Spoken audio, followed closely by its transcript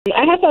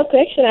I have a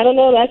question. I don't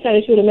know last time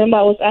if you remember,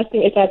 I was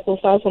asking if I could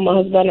file for my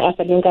husband as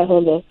a green card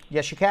holder.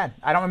 Yes, you can.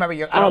 I don't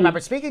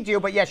remember speaking to you,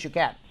 but yes, you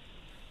can.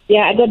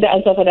 Yeah, I got the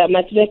answer for that.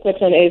 My today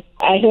question is,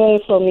 I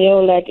heard from you,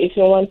 like, if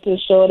you want to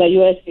show the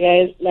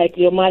USCIS, like,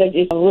 your marriage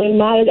is a real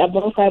marriage, a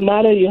bona fide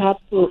marriage, you have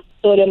to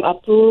show them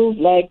approved,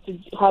 like, to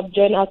have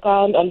joint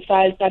account and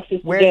file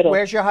taxes together.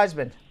 Where's your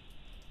husband?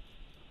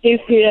 He's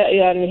here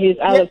and he's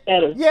out of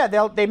status.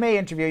 Yeah, they may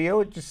interview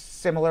you,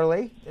 just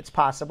similarly. It's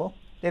possible.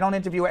 They don't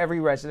interview every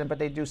resident, but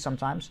they do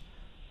sometimes.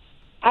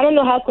 I don't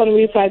know how come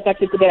we file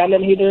taxes together and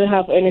then he doesn't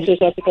have any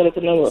social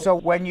security number. So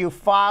when you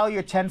file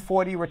your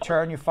 1040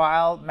 return, you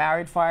file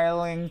married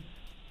filing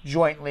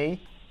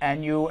jointly,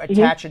 and you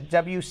attach a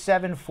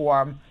W-7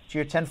 form to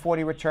your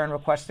 1040 return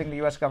requesting the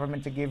U.S.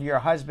 government to give your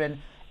husband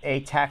a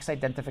tax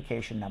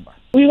identification number.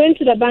 We went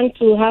to the bank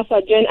to have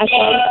a joint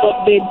account,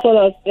 but they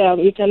told us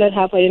we cannot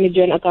have any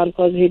joint account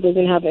because he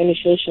doesn't have any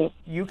social.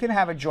 You can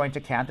have a joint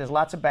account. There's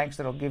lots of banks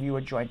that will give you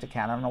a joint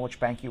account. I don't know which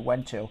bank you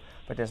went to,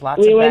 but there's lots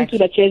of banks. We went to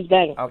the Chase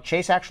Bank. Oh,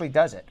 Chase actually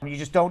does it. You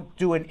just don't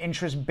do an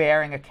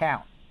interest-bearing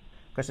account,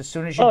 because as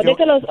soon as you they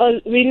tell us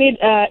we need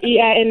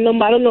EIN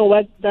number. I don't know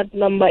what that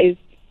number is.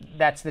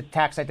 That's the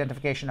tax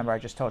identification number I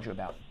just told you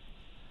about.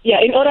 Yeah,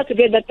 in order to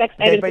get the tax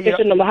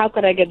identification number, how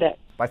can I get that?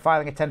 By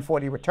filing a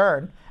 1040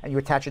 return, and you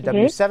attach a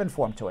W-7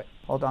 form to it.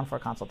 Hold on for a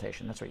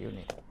consultation. That's what you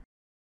need.